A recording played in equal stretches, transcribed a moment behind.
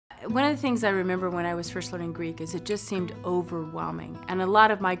One of the things I remember when I was first learning Greek is it just seemed overwhelming. And a lot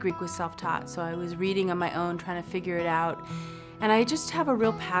of my Greek was self-taught, so I was reading on my own, trying to figure it out. And I just have a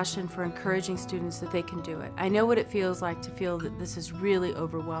real passion for encouraging students that they can do it. I know what it feels like to feel that this is really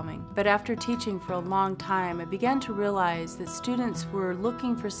overwhelming. But after teaching for a long time, I began to realize that students were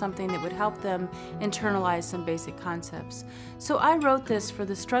looking for something that would help them internalize some basic concepts. So I wrote this for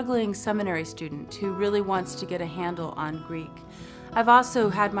the struggling seminary student who really wants to get a handle on Greek. I've also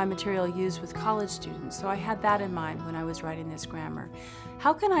had my material used with college students, so I had that in mind when I was writing this grammar.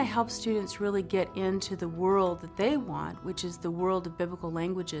 How can I help students really get into the world that they want, which is the world of biblical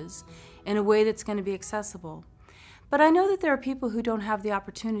languages, in a way that's going to be accessible? But I know that there are people who don't have the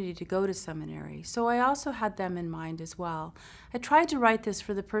opportunity to go to seminary, so I also had them in mind as well. I tried to write this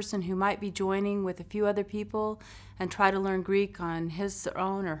for the person who might be joining with a few other people and try to learn Greek on his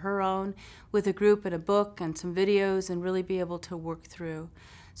own or her own with a group and a book and some videos and really be able to work through.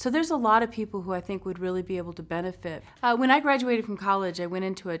 So there's a lot of people who I think would really be able to benefit. When I graduated from college, I went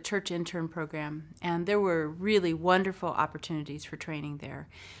into a church intern program, and there were really wonderful opportunities for training there.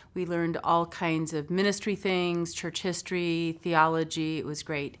 We learned all kinds of ministry things, church history, theology. It was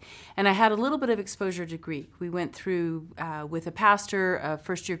great. And I had a little bit of exposure to Greek. We went through, with a pastor, a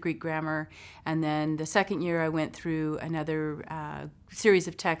first-year Greek grammar, and then the second year I went through another series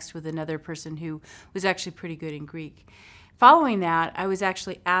of texts with another person who was actually pretty good in Greek. Following that, I was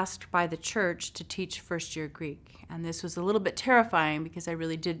actually asked by the church to teach first-year Greek, and this was a little bit terrifying because I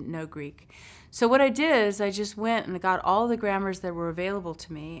really didn't know Greek. So what I did is I just went and got all the grammars that were available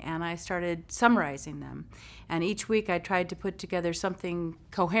to me, and I started summarizing them. And each week I tried to put together something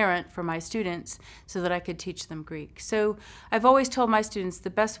coherent for my students so that I could teach them Greek. So I've always told my students the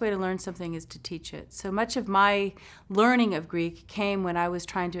best way to learn something is to teach it. So much of my learning of Greek came when I was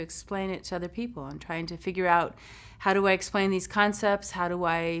trying to explain it to other people and trying to figure out, how do I explain these concepts? How do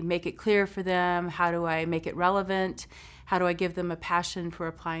I make it clear for them? How do I make it relevant? How do I give them a passion for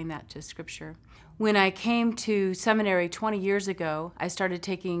applying that to Scripture? When I came to seminary 20 years ago, I started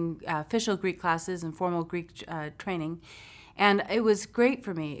taking official Greek classes and formal Greek training, and it was great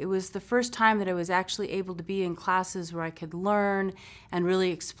for me. It was the first time that I was actually able to be in classes where I could learn and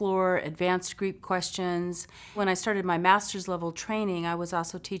really explore advanced Greek questions. When I started my master's level training, I was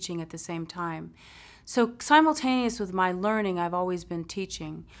also teaching at the same time. So simultaneous with my learning, I've always been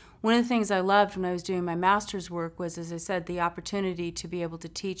teaching. One of the things I loved when I was doing my master's work was, as I said, the opportunity to be able to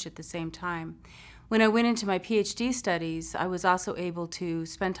teach at the same time. When I went into my PhD studies, I was also able to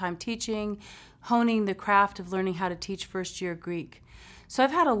spend time teaching, honing the craft of learning how to teach first-year Greek. So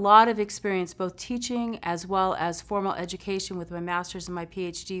I've had a lot of experience both teaching as well as formal education with my master's and my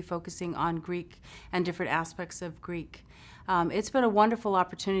PhD focusing on Greek and different aspects of Greek. It's been a wonderful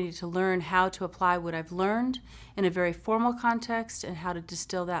opportunity to learn how to apply what I've learned in a very formal context and how to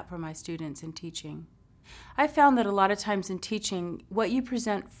distill that for my students in teaching. I found that a lot of times in teaching, what you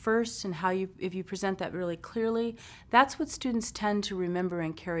present first and if you present that really clearly, that's what students tend to remember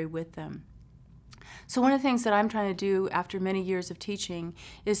and carry with them. So one of the things that I'm trying to do after many years of teaching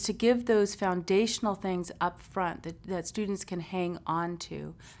is to give those foundational things up front that students can hang on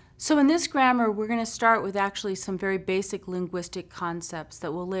to. So in this grammar, we're going to start with actually some very basic linguistic concepts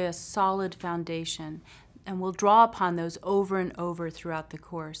that will lay a solid foundation, and we'll draw upon those over and over throughout the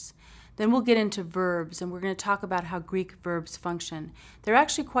course. Then we'll get into verbs, and we're going to talk about how Greek verbs function. They're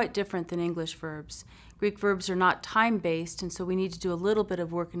actually quite different than English verbs. Greek verbs are not time-based, and so we need to do a little bit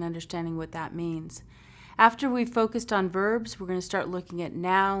of work in understanding what that means. After we've focused on verbs, we're going to start looking at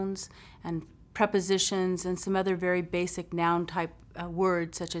nouns and prepositions and some other very basic noun-type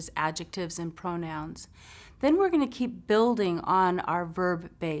words such as adjectives and pronouns. Then we're going to keep building on our verb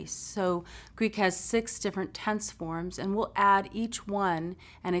base. So Greek has 6 different tense forms, and we'll add each one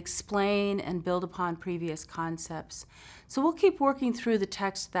and explain and build upon previous concepts. So we'll keep working through the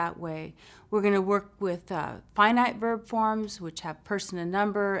text that way. We're going to work with finite verb forms, which have person and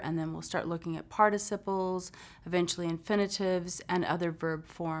number, and then we'll start looking at participles, eventually infinitives, and other verb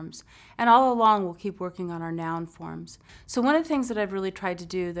forms. And all along, we'll keep working on our noun forms. So one of the things that I've really tried to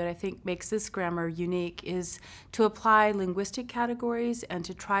do that I think makes this grammar unique is to apply linguistic categories and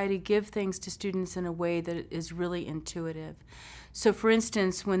to try to give things to students in a way that is really intuitive. So for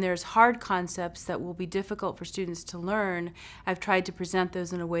instance, when there's hard concepts that will be difficult for students to learn, I've tried to present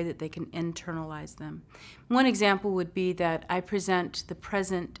those in a way that they can internalize them. One example would be that I present the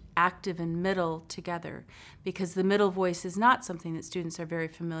present, active, and middle together because the middle voice is not something that students are very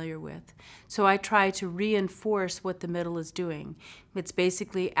familiar with. So I try to reinforce what the middle is doing. It's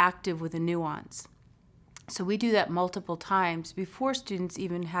basically active with a nuance. So we do that multiple times before students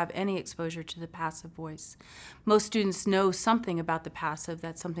even have any exposure to the passive voice. Most students know something about the passive.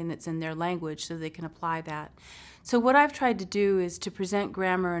 That's something that's in their language, so they can apply that. So what I've tried to do is to present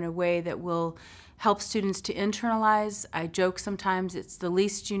grammar in a way that will help students to internalize. I joke sometimes it's the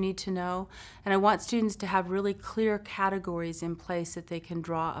least you need to know, and I want students to have really clear categories in place that they can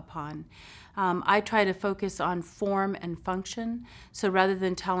draw upon. I try to focus on form and function, so rather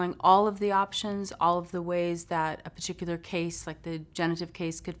than telling all of the options, all of the ways that a particular case, like the genitive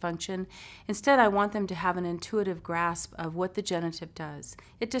case, could function, instead I want them to have an intuitive grasp of what the genitive does.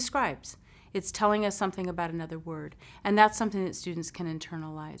 It describes. It's telling us something about another word, and that's something that students can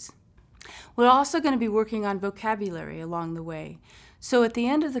internalize. We're also going to be working on vocabulary along the way. So at the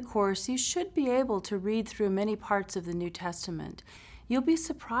end of the course, you should be able to read through many parts of the New Testament. You'll be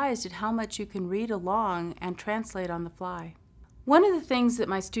surprised at how much you can read along and translate on the fly. One of the things that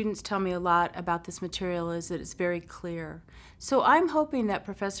my students tell me a lot about this material is that it's very clear. So I'm hoping that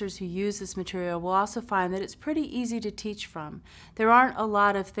professors who use this material will also find that it's pretty easy to teach from. There aren't a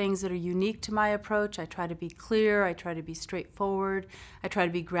lot of things that are unique to my approach. I try to be clear, I try to be straightforward, I try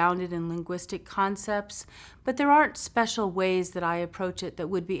to be grounded in linguistic concepts, but there aren't special ways that I approach it that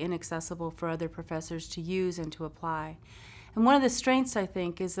would be inaccessible for other professors to use and to apply. And one of the strengths, I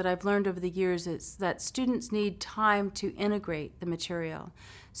think, is that I've learned over the years is that students need time to integrate the material.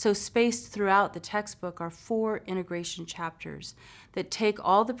 So spaced throughout the textbook are 4 integration chapters that take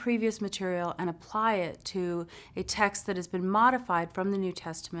all the previous material and apply it to a text that has been modified from the New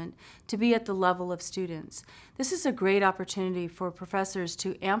Testament to be at the level of students. This is a great opportunity for professors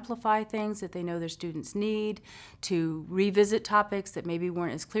to amplify things that they know their students need, to revisit topics that maybe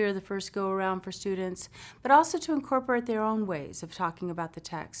weren't as clear the first go around for students, but also to incorporate their own ways of talking about the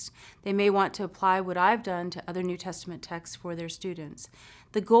text. They may want to apply what I've done to other New Testament texts for their students.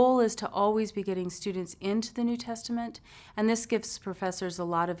 The goal is to always be getting students into the New Testament, and this gives professors a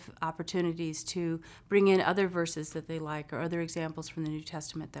lot of opportunities to bring in other verses that they like or other examples from the New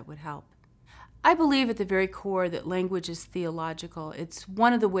Testament that would help. I believe at the very core that language is theological. It's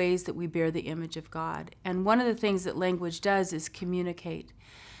one of the ways that we bear the image of God, and one of the things that language does is communicate.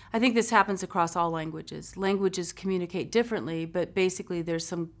 I think this happens across all languages. Languages communicate differently, but basically there's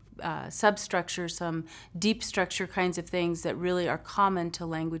some substructure, some deep structure kinds of things that really are common to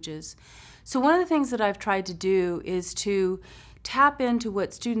languages. So one of the things that I've tried to do is to tap into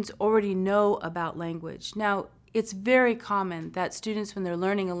what students already know about language. Now, it's very common that students, when they're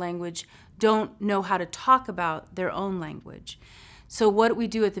learning a language, don't know how to talk about their own language. So what we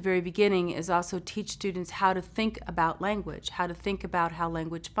do at the very beginning is also teach students how to think about language, how to think about how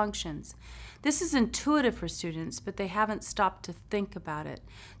language functions. This is intuitive for students, but they haven't stopped to think about it.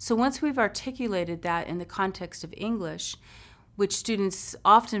 So once we've articulated that in the context of English, which students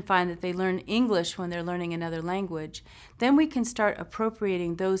often find that they learn English when they're learning another language, then we can start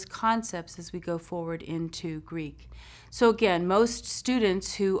appropriating those concepts as we go forward into Greek. So again, most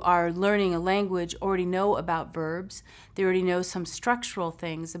students who are learning a language already know about verbs. They already know some structural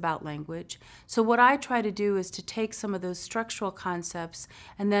things about language. So what I try to do is to take some of those structural concepts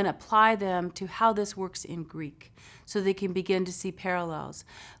and then apply them to how this works in Greek, so they can begin to see parallels.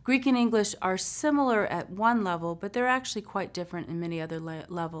 Greek and English are similar at one level, but they're actually quite different in many other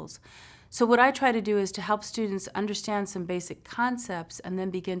levels. So what I try to do is to help students understand some basic concepts and then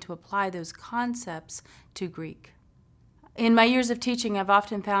begin to apply those concepts to Greek. In my years of teaching, I've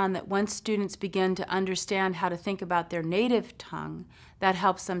often found that once students begin to understand how to think about their native tongue, that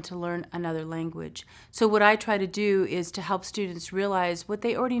helps them to learn another language. So what I try to do is to help students realize what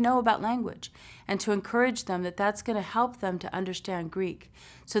they already know about language and to encourage them that that's going to help them to understand Greek,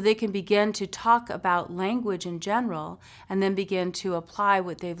 so they can begin to talk about language in general and then begin to apply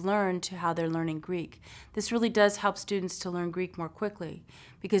what they've learned to how they're learning Greek. This really does help students to learn Greek more quickly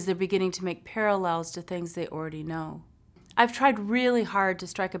because they're beginning to make parallels to things they already know. I've tried really hard to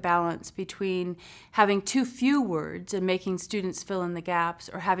strike a balance between having too few words and making students fill in the gaps,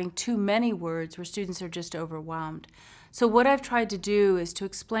 or having too many words where students are just overwhelmed. So what I've tried to do is to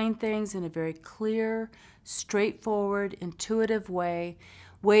explain things in a very clear, straightforward, intuitive way,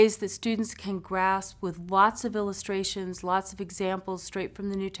 ways that students can grasp with lots of illustrations, lots of examples straight from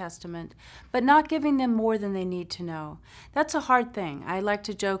the New Testament, but not giving them more than they need to know. That's a hard thing. I like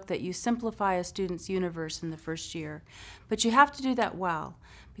to joke that you simplify a student's universe in the first year, but you have to do that well,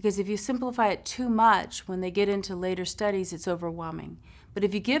 because if you simplify it too much, when they get into later studies, it's overwhelming. But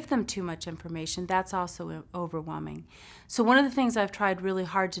if you give them too much information, that's also overwhelming. So one of the things I've tried really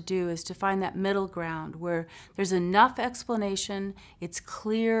hard to do is to find that middle ground where there's enough explanation, it's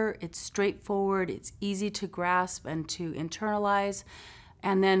clear, it's straightforward, it's easy to grasp and to internalize,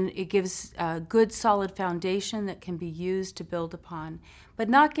 and then it gives a good solid foundation that can be used to build upon, but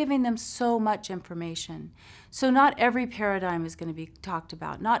not giving them so much information. So not every paradigm is going to be talked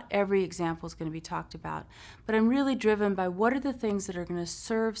about, not every example is going to be talked about, but I'm really driven by what are the things that are going to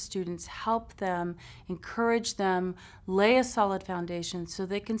serve students, help them, encourage them, lay a solid foundation so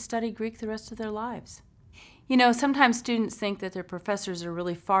they can study Greek the rest of their lives. You know, sometimes students think that their professors are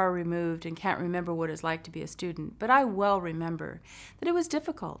really far removed and can't remember what it's like to be a student, but I well remember that it was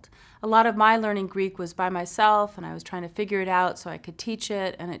difficult. A lot of my learning Greek was by myself, and I was trying to figure it out so I could teach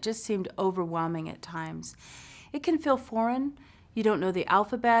it, and it just seemed overwhelming at times. It can feel foreign. You don't know the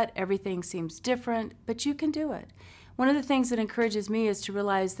alphabet, everything seems different, but you can do it. One of the things that encourages me is to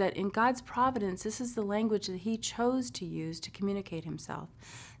realize that in God's providence, this is the language that He chose to use to communicate Himself.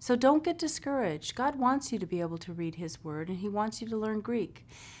 So don't get discouraged. God wants you to be able to read His Word, and He wants you to learn Greek.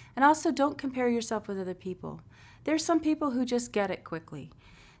 And also, don't compare yourself with other people. There's some people who just get it quickly.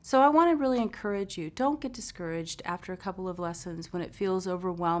 So I want to really encourage you, don't get discouraged after a couple of lessons when it feels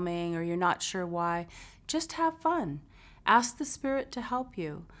overwhelming or you're not sure why. Just have fun. Ask the Spirit to help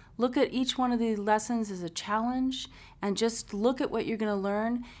you. Look at each one of these lessons as a challenge and just look at what you're going to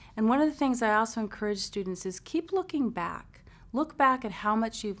learn. And one of the things I also encourage students is keep looking back. Look back at how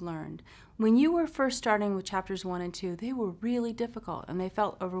much you've learned. When you were first starting with chapters 1 and 2, they were really difficult and they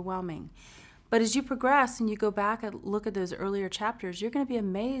felt overwhelming. But as you progress and you go back and look at those earlier chapters, you're going to be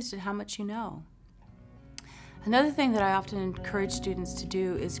amazed at how much you know. Another thing that I often encourage students to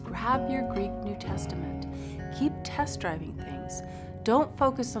do is grab your Greek New Testament. Keep test driving things. Don't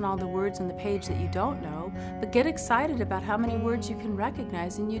focus on all the words on the page that you don't know, but get excited about how many words you can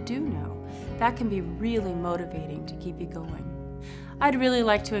recognize and you do know. That can be really motivating to keep you going. I'd really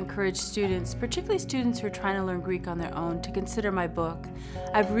like to encourage students, particularly students who are trying to learn Greek on their own, to consider my book.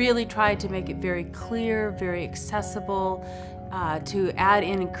 I've really tried to make it very clear, very accessible, to add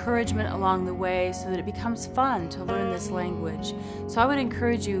in encouragement along the way so that it becomes fun to learn this language. So I would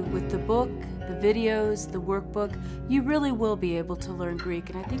encourage you with the book, the videos, the workbook, you really will be able to learn Greek,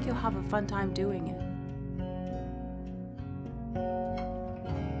 and I think you'll have a fun time doing it.